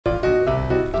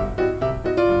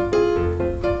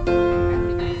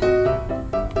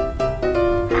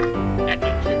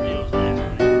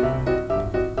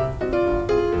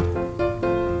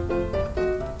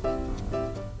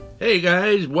Hey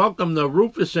guys, welcome to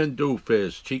Rufus and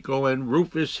Doofus. Chico and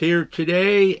Rufus here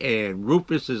today, and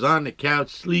Rufus is on the couch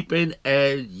sleeping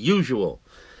as usual.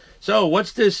 So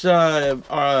what's this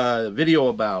video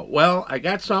about? Well, I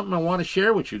got something I want to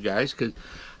share with you guys because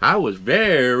I was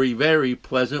very, very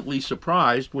pleasantly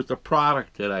surprised with the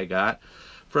product that I got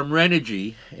from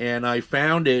Renogy, and I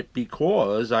found it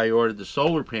because I ordered the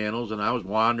solar panels and I was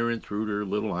wandering through their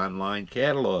little online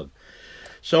catalog.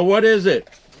 So what is it?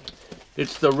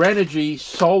 It's the Renogy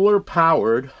Solar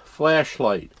Powered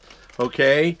Flashlight.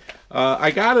 Okay,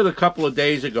 I got it a couple of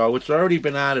days ago. It's already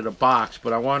been out of the box,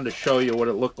 but I wanted to show you what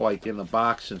it looked like in the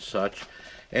box and such.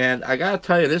 And I gotta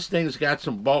tell you, this thing's got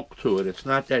some bulk to it. It's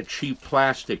not that cheap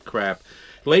plastic crap.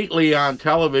 Lately on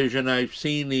television, I've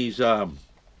seen these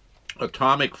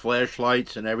atomic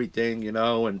flashlights and everything, you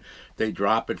know, and they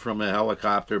drop it from a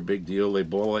helicopter, big deal. They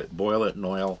boil it in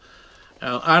oil.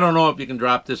 I don't know if you can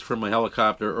drop this from a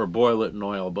helicopter or boil it in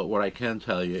oil, but what I can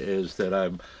tell you is that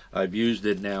I've used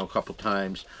it now a couple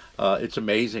times. It's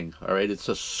amazing. All right, it's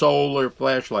a solar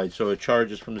flashlight, so it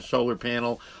charges from the solar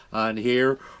panel on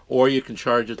here, or you can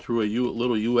charge it through a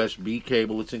little USB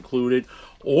cable that's included,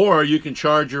 or you can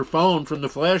charge your phone from the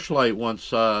flashlight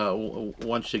once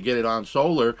you get it on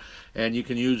solar, and you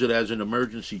can use it as an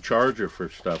emergency charger for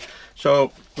stuff.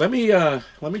 So let me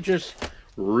just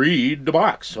read the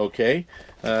box, okay?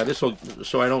 This will,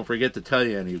 so I don't forget to tell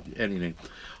you anything.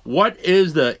 What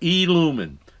is the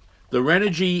E-Lumen? The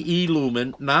Renogy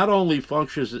E-Lumen not only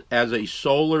functions as a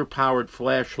solar-powered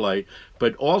flashlight,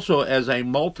 but also as a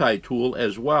multi-tool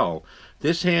as well.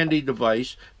 This handy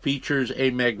device features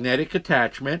a magnetic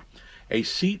attachment, a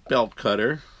seat belt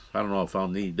cutter, I don't know if I'll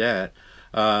need that,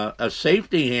 a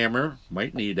safety hammer,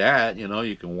 might need that, you know,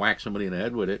 you can whack somebody in the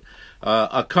head with it,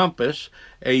 a compass,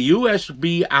 a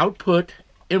USB output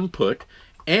input,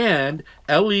 and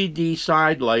LED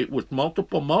side light with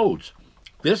multiple modes.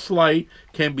 This light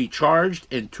can be charged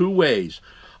in two ways,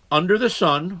 under the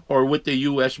sun or with the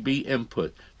USB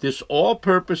input. This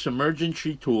all-purpose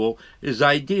emergency tool is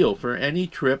ideal for any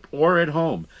trip or at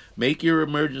home. Make your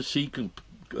emergency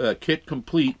kit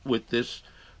complete with this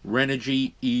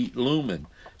Renogy E-Lumen.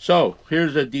 So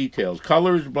here's the details.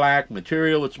 Color is black.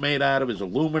 Material it's made out of is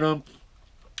aluminum.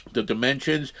 The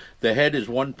dimensions: the head is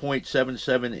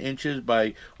 1.77 inches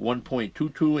by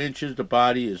 1.22 inches. The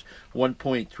body is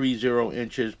 1.30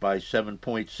 inches by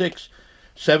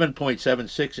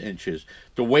 7.76 inches.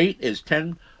 The weight is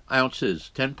 10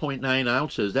 ounces, 10.9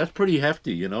 ounces. That's pretty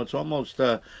hefty, you know. It's almost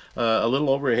a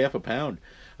little over half a pound.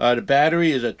 The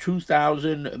battery is a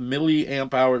 2,000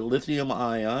 milliamp hour lithium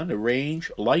ion. The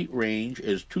light range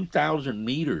is 2,000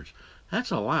 meters. That's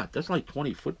a lot. That's like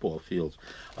 20 football fields.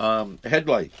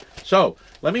 Headlight. So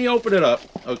let me open it up,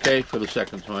 okay, for the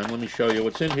second time. Let me show you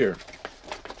what's in here.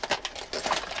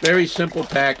 Very simple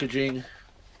packaging.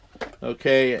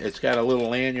 Okay, it's got a little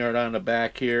lanyard on the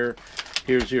back here.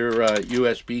 Here's your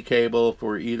USB cable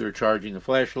for either charging the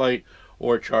flashlight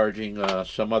or charging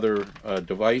some other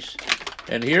device.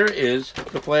 And here is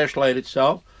the flashlight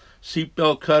itself.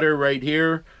 Seatbelt cutter right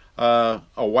here. A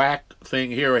whack thing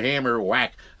here, a hammer,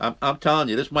 whack. I'm telling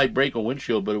you, this might break a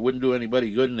windshield, but it wouldn't do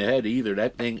anybody good in the head either.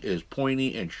 That thing is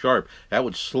pointy and sharp. That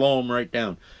would slow them right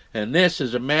down. And this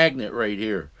is a magnet right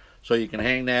here. So you can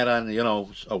hang that on, you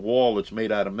know, a wall that's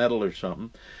made out of metal or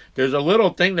something. There's a little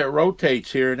thing that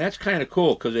rotates here, and that's kind of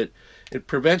cool because it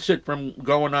prevents it from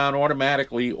going on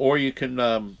automatically, or you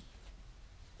can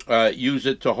use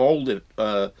it to hold it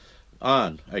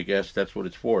on. I guess that's what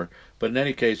it's for. But in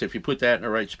any case, if you put that in the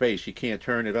right space, you can't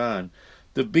turn it on.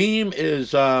 The beam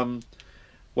is, well,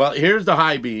 here's the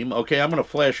high beam. Okay, I'm going to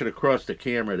flash it across the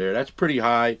camera there. That's pretty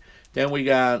high. Then we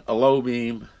got a low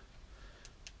beam.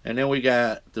 And then we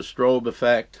got the strobe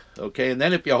effect. Okay, and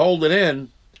then if you hold it in,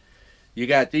 you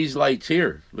got these lights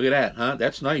here. Look at that, huh?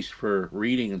 That's nice for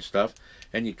reading and stuff.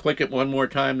 And you click it one more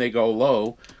time, they go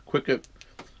low. Click it,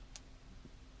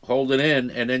 hold it in,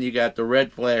 and then you got the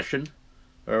red flashing.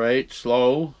 All right,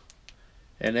 slow.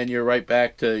 And then you're right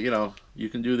back to, you know, you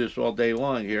can do this all day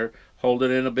long here. Hold it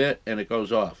in a bit, and it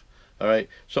goes off. All right,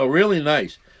 so really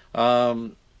nice. I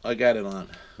got it on.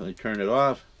 Let me turn it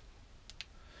off.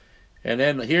 And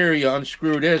then here you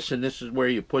unscrew this, and this is where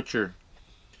you put your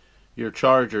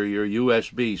charger, your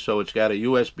USB. So it's got a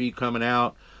USB coming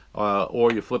out,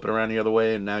 or you flip it around the other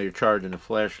way, and now you're charging the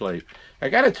flashlight. I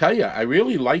got to tell you, I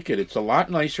really like it. It's a lot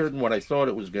nicer than what I thought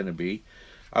it was going to be.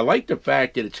 I like the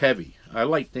fact that it's heavy. I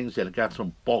like things that have got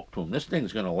some bulk to them. This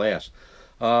thing's going to last.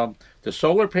 The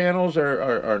solar panels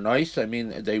are nice. I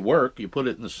mean, they work. You put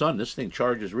it in the sun. This thing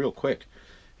charges real quick.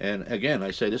 And again,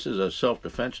 I say this is a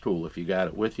self-defense tool if you got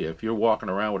it with you. If you're walking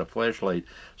around with a flashlight,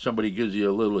 somebody gives you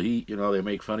a little heat, you know, they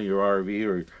make fun of your RV,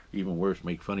 or even worse,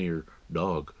 make fun of your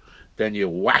dog. Then you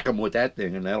whack them with that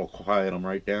thing, and that'll quiet them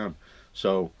right down.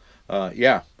 So,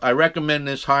 yeah, I recommend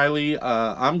this highly.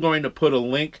 I'm going to put a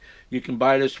link. You can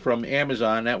buy this from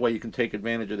Amazon. That way you can take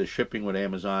advantage of the shipping with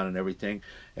Amazon and everything.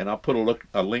 And I'll put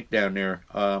a link down there.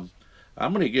 I'm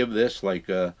going to give this like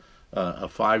a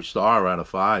 5-star out of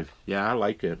 5. Yeah, I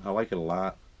like it. I like it a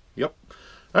lot. Yep.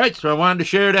 All right, so I wanted to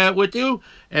share that with you,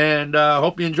 and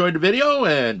hope you enjoyed the video,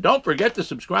 and don't forget to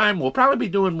subscribe. We'll probably be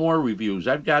doing more reviews.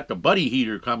 I've got the buddy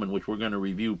heater coming, which we're going to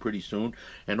review pretty soon,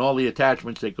 and all the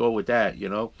attachments that go with that, you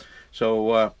know.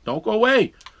 So don't go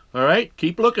away. All right,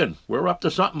 keep looking. We're up to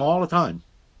something all the time.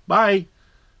 Bye.